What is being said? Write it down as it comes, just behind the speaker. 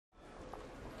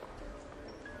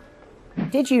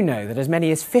Did you know that as many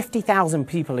as 50,000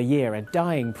 people a year are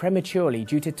dying prematurely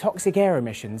due to toxic air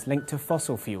emissions linked to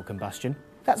fossil fuel combustion?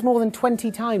 That's more than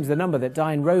 20 times the number that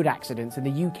die in road accidents in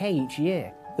the UK each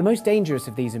year. The most dangerous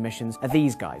of these emissions are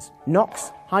these guys: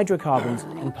 NOx, hydrocarbons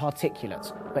and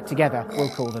particulates, but together we'll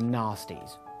call them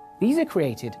nasties. These are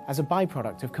created as a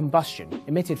byproduct of combustion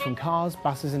emitted from cars,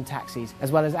 buses and taxis,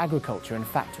 as well as agriculture and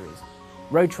factories.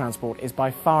 Road transport is by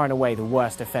far and away the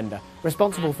worst offender,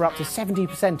 responsible for up to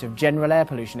 70% of general air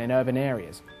pollution in urban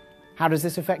areas. How does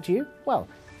this affect you? Well,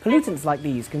 pollutants like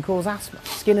these can cause asthma,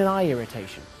 skin and eye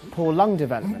irritation, poor lung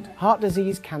development, heart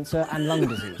disease, cancer and lung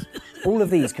disease. All of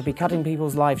these could be cutting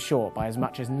people's lives short by as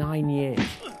much as 9 years.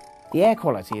 The air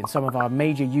quality in some of our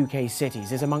major UK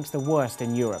cities is amongst the worst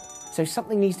in Europe, so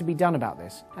something needs to be done about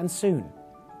this, and soon.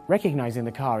 Recognising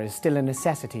the car is still a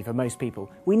necessity for most people,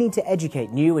 we need to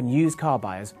educate new and used car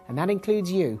buyers, and that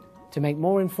includes you, to make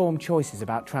more informed choices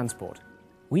about transport.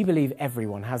 We believe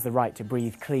everyone has the right to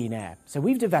breathe clean air, so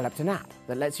we've developed an app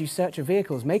that lets you search a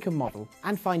vehicle's make and model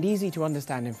and find easy to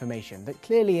understand information that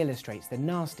clearly illustrates the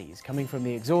nasties coming from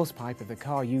the exhaust pipe of the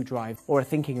car you drive or are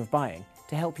thinking of buying,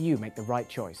 to help you make the right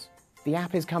choice. The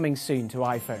app is coming soon to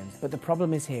iPhones, but the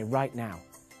problem is here right now.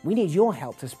 We need your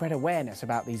help to spread awareness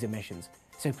about these emissions.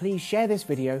 So please share this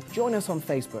video, join us on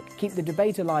Facebook, keep the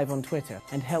debate alive on Twitter,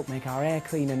 and help make our air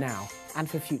cleaner now and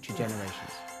for future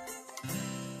generations.